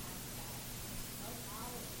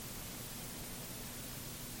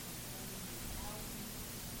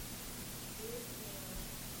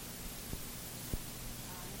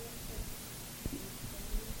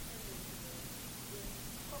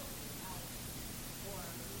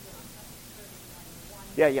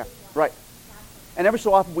 Yeah, right. And ever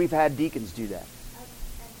so often we've had deacons do that.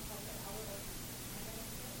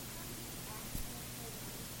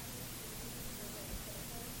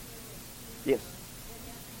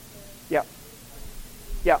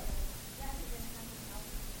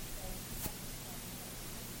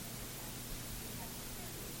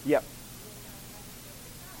 Yep.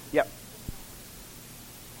 Yep.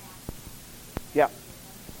 Yep.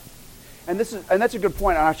 And that's a good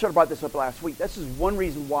point, and I should have brought this up last week. This is one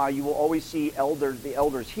reason why you will always see the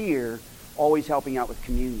elders here always helping out with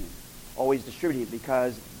communion, always distributing,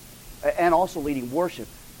 and also leading worship,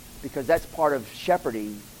 because that's part of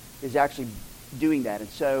shepherding, is actually doing that. And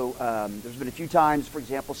so there's been a few times, for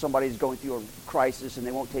example, somebody's going through a crisis and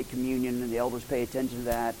they won't take communion, and the elders pay attention to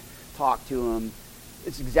that, talk to them.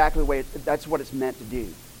 It's exactly the way that's what it's meant to do.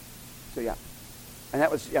 So yeah, and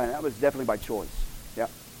that was definitely by choice. Yeah.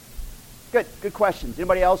 Good questions.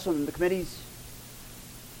 Anybody else on the committees?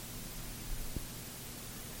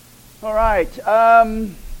 All right.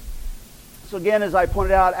 So again, as I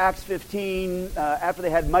pointed out, Acts 15, after they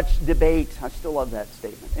had much debate, I still love that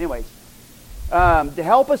statement. Anyways, to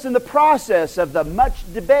help us in the process of the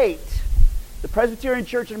much debate, the Presbyterian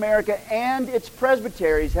Church in America and its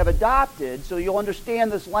presbyteries have adopted, so you'll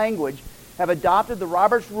understand this language, have adopted the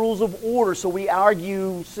Robert's Rules of Order, so we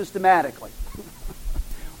argue systematically.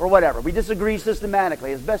 Or whatever. We disagree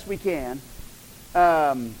systematically as best we can.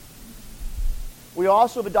 We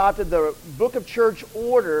also have adopted the Book of Church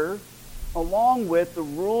Order along with the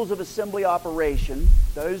Rules of Assembly Operation.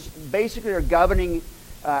 Those basically are governing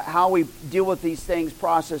how we deal with these things,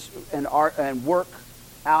 process, and work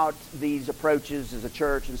out these approaches as a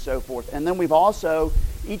church and so forth. And then we've also,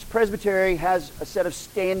 each presbytery has a set of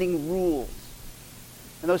standing rules.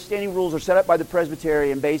 And those standing rules are set up by the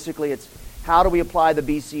presbytery, and basically it's how do we apply the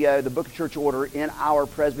BCO, the Book of Church Order, in our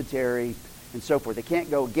presbytery and so forth. They can't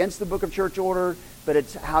go against the Book of Church Order, but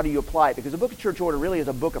it's how do you apply it? Because the Book of Church Order really is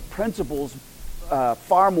a book of principles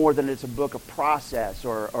far more than it's a book of process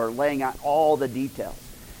or laying out all the details.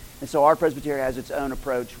 And so our presbytery has its own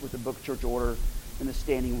approach with the Book of Church Order and the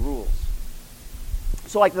standing rules.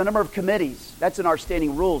 So like the number of committees, that's in our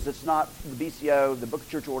standing rules. It's not the BCO, the Book of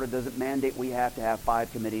Church Order doesn't mandate we have to have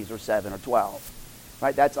 5 committees or 7 or 12.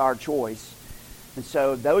 Right? That's our choice. And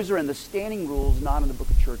so those are in the standing rules, not in the Book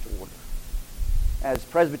of Church Order as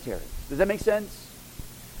presbytery. Does that make sense?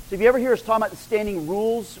 So if you ever hear us talking about the standing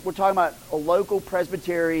rules, we're talking about a local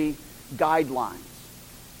presbytery guidelines.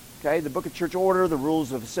 Okay, the Book of Church Order, the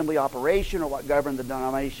rules of assembly operation, or what govern the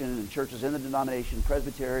denomination and churches in the denomination,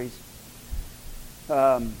 presbyteries,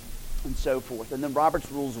 and so forth. And then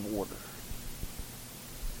Robert's Rules of Order.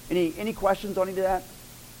 Any questions on any of that?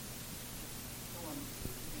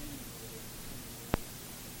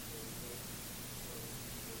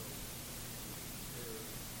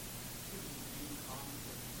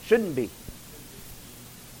 Shouldn't be.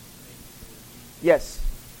 Yes.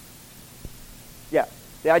 Yeah.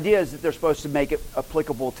 The idea is that they're supposed to make it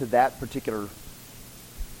applicable to that particular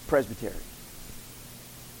presbytery.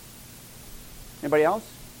 Anybody else?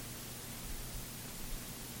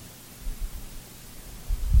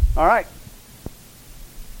 All right.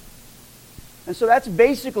 And so that's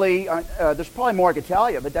basically, there's probably more I could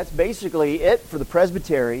tell you, but that's basically it for the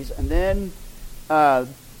presbyteries. And then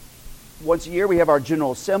once a year we have our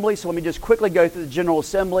General Assembly. So let me just quickly go through the General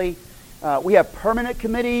Assembly. We have permanent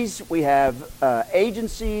committees, we have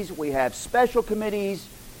agencies, we have special committees,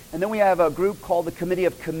 and then we have a group called the Committee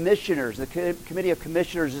of Commissioners. The Committee of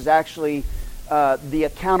Commissioners is actually the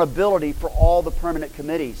accountability for all the permanent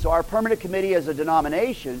committees. So our permanent committee as a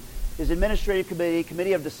denomination is Administrative Committee,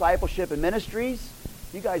 Committee of Discipleship and Ministries.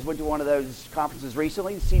 You guys went to one of those conferences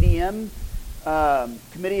recently, CDM.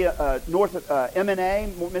 Committee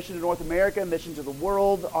M&A, Mission to North America, Mission to the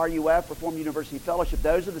World, RUF, Reformed University Fellowship.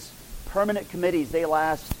 Those are the permanent committees. They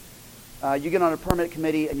last, you get on a permanent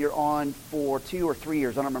committee and you're on for 2 or 3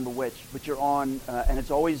 years. I don't remember which, but you're on, and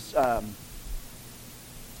it's always the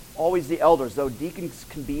elders, though deacons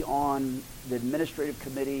can be on the administrative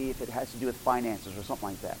committee if it has to do with finances or something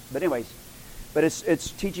like that. But anyways,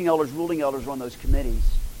 it's teaching elders, ruling elders on those committees.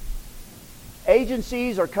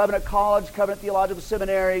 Agencies are Covenant College, Covenant Theological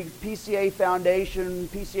Seminary, PCA Foundation,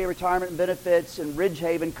 PCA Retirement and Benefits, and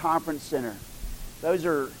Ridgehaven Conference Center. Those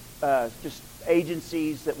are just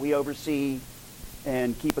agencies that we oversee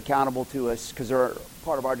and keep accountable to us because they're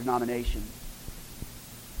part of our denomination.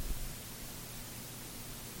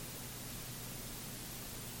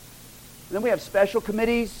 And then we have special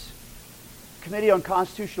committees. Committee on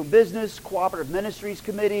Constitutional Business, Cooperative Ministries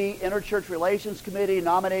Committee, Interchurch Relations Committee,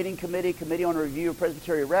 Nominating Committee, Committee on Review of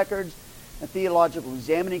Presbyterian Records, and Theological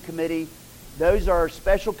Examining Committee. Those are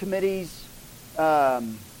special committees,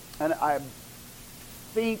 and I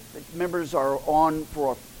think that members are on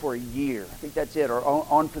for a year. I think that's it, or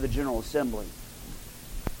on for the General Assembly.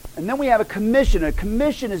 And then we have a commission. A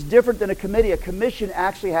commission is different than a committee. A commission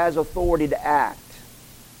actually has authority to act.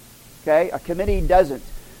 Okay? A committee doesn't.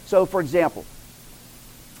 So, for example,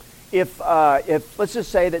 if let's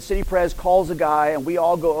just say that City Pres calls a guy and we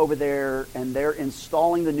all go over there and they're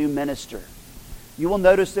installing the new minister, you will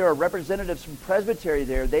notice there are representatives from Presbytery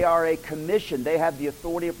there. They are a commission. They have the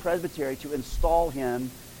authority of Presbytery to install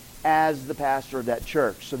him as the pastor of that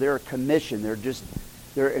church. So they're a commission.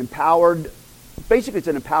 They're empowered. Basically, it's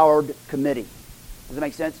an empowered committee. Does that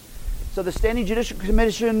make sense? So the Standing Judicial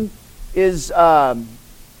Commission is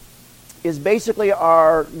basically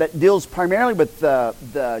that deals primarily with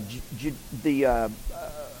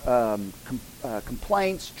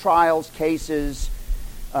complaints, trials, cases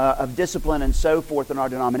of discipline, and so forth in our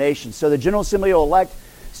denomination. So the General Assembly will elect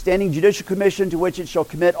Standing Judicial Commission, to which it shall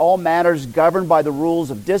commit all matters governed by the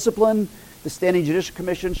rules of discipline. The Standing Judicial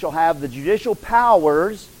Commission shall have the judicial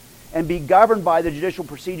powers and be governed by the judicial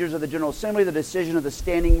procedures of the General Assembly. The decision of the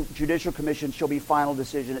Standing Judicial Commission shall be final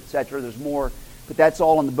decision, etc. There's more, but that's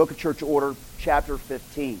all in the Book of Church Order, chapter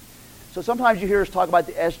 15. So sometimes you hear us talk about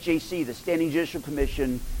the SJC, the Standing Judicial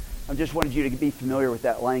Commission. I just wanted you to be familiar with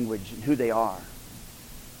that language and who they are.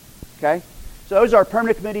 Okay? So those are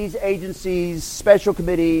permanent committees, agencies, special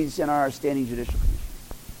committees, and our Standing Judicial Commission.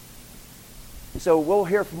 And so we'll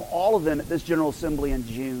hear from all of them at this General Assembly in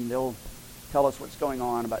June. They'll tell us what's going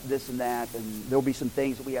on about this and that, and there'll be some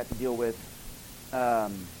things that we have to deal with,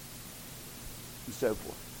 and so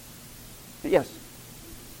forth. Yes?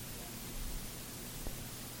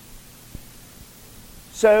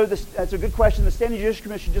 So that's a good question. The Standing Judicial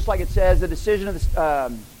Commission, just like it says, the decision of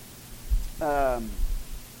the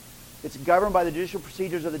it's governed by the judicial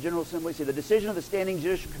procedures of the General Assembly. So the decision of the Standing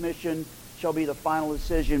Judicial Commission shall be the final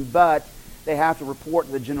decision, but they have to report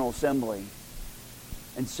to the General Assembly.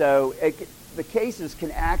 And so the cases can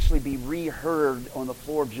actually be reheard on the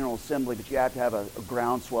floor of General Assembly, but you have to have a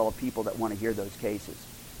groundswell of people that want to hear those cases.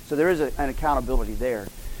 So there is an accountability there.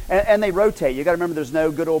 And they rotate. You got to remember there's no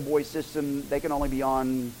good old boy system. They can only be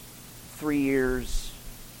on 3 years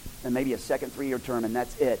and maybe a second 3-year term, and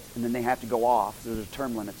that's it. And then they have to go off. So there's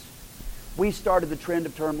term limits. We started the trend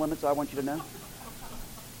of term limits, I want you to know.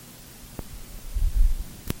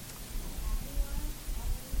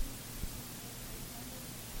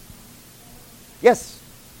 Yes,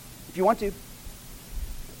 if you want to. If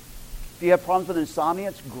you have problems with insomnia,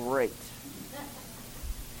 it's great.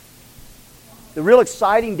 The real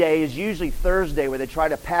exciting day is usually Thursday, where they try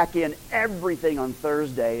to pack in everything on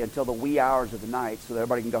Thursday until the wee hours of the night so that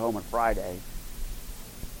everybody can go home on Friday.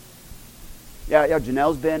 Yeah,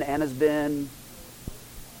 Janelle's been, Anna's been.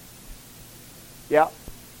 Yeah.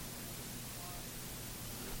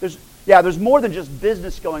 There's more than just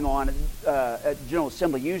business going on at General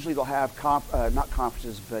Assembly. Usually they'll have not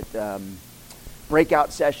conferences, but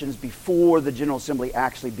breakout sessions before the General Assembly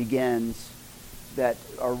actually begins that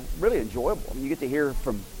are really enjoyable. I mean, you get to hear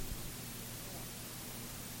from...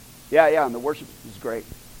 Yeah, and the worship is great.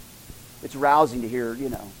 It's rousing to hear,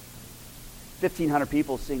 1,500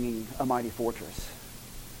 people singing A Mighty Fortress.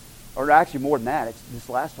 Or actually more than that. This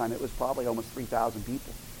last time it was probably almost 3,000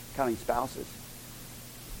 people, counting spouses.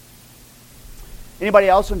 Anybody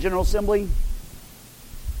else on General Assembly?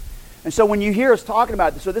 And so when you hear us talking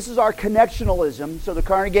about this, so this is our connectionalism. So the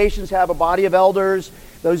congregations have a body of elders.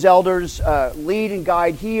 Those elders lead and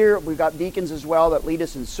guide here. We've got deacons as well that lead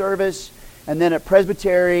us in service. And then at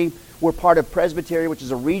Presbytery, we're part of Presbytery, which is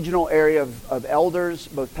a regional area of elders,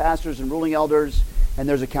 both pastors and ruling elders. And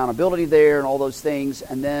there's accountability there and all those things.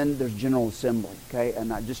 And then there's General Assembly. Okay,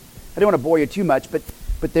 and I don't want to bore you too much, but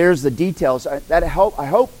there's the details. I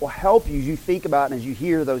hope will help you as you think about and as you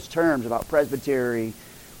hear those terms about Presbytery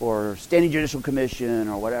or Standing Judicial Commission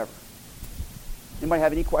or whatever. Anybody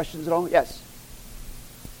have any questions at all? Yes.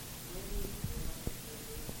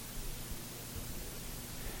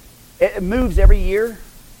 It moves every year.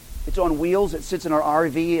 It's on wheels. It sits in our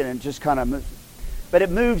RV and it just kind of moves. But it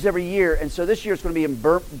moves every year. And so this year it's going to be in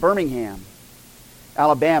Birmingham,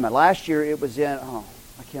 Alabama. Last year it was in, I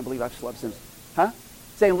can't believe I've slept since.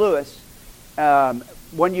 St. Louis. 1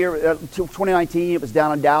 year, 2019, it was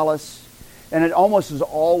down in Dallas. And it almost is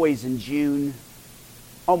always in June.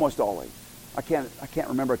 Almost always. I can't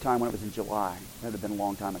remember a time when it was in July. That would have been a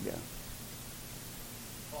long time ago.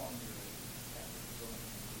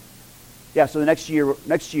 Yeah, so the next year,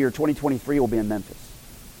 2023, will be in Memphis.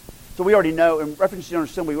 So we already know, in reference to General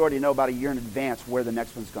Assembly, we already know about a year in advance where the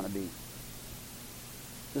next one's going to be.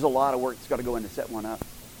 There's a lot of work that's got to go in to set one up.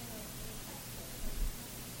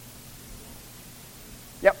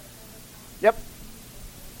 Yep.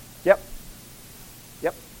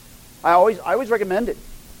 I always recommend it.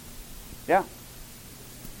 Yeah.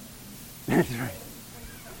 That's right.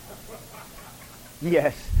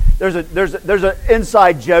 Yes. There's an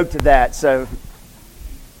inside joke to that. So,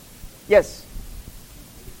 yes.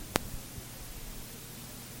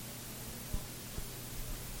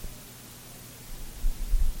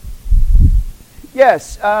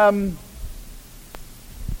 Yes.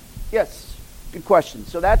 Yes. Good question.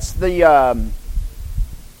 So that's the...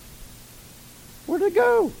 where'd it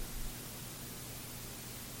go?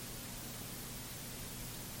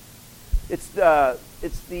 It's the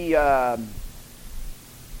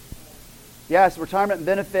retirement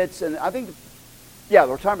benefits, and I think, the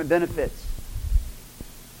retirement benefits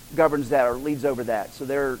governs that or leads over that. So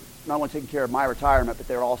they're not only taking care of my retirement, but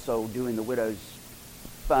they're also doing the widow's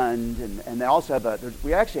fund, and they also have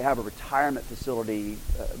we actually have a retirement facility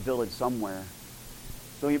village somewhere.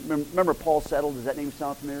 So you remember Paul Settle? Does that name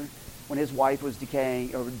sound familiar? When his wife was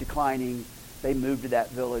declining, they moved to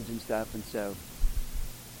that village and stuff, and so.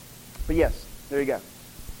 But yes, there you go.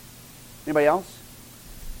 Anybody else?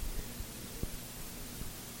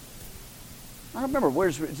 I don't remember.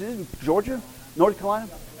 Is it in Georgia? North Carolina?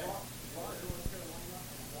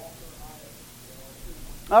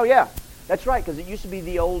 Oh, yeah. That's right, because it used to be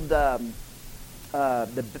the old the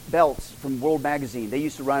belts from World Magazine. They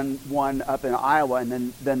used to run one up in Iowa, and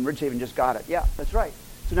then Ridgehaven just got it. Yeah, that's right.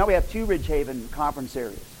 So now we have 2 Ridgehaven conference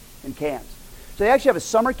areas and camps. So they actually have a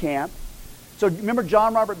summer camp. So remember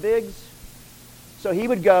John Robert Biggs? So he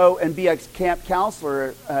would go and be a camp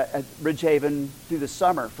counselor at Ridgehaven through the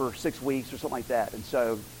summer for 6 weeks or something like that. And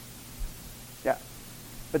so, yeah.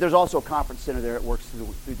 But there's also a conference center there that works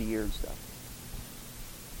through the year and stuff.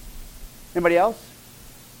 Anybody else?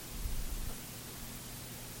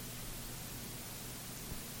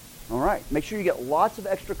 All right. Make sure you get lots of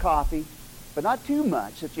extra coffee, but not too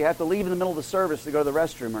much that you have to leave in the middle of the service to go to the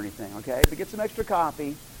restroom or anything, okay? But get some extra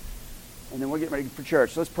coffee, and then we're getting ready for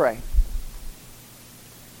church. So let's pray.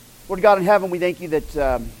 Lord God in heaven, we thank you that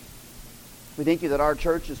our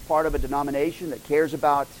church is part of a denomination that cares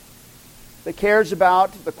about the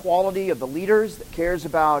quality of the leaders, that cares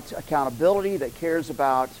about accountability, that cares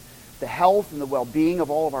about the health and the well-being of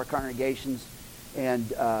all of our congregations, and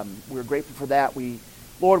we're grateful for that.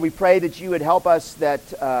 Lord, we pray that you would help us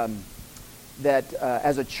that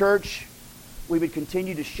as a church we would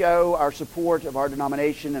continue to show our support of our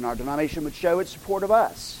denomination, and our denomination would show its support of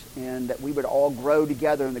us, and that we would all grow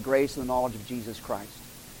together in the grace and the knowledge of Jesus Christ.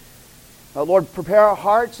 Lord, prepare our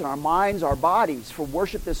hearts and our minds, our bodies for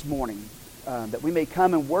worship this morning, that we may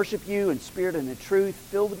come and worship you in spirit and in truth,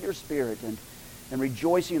 filled with your spirit, and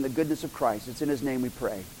rejoicing in the goodness of Christ. It's in his name we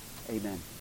pray. Amen.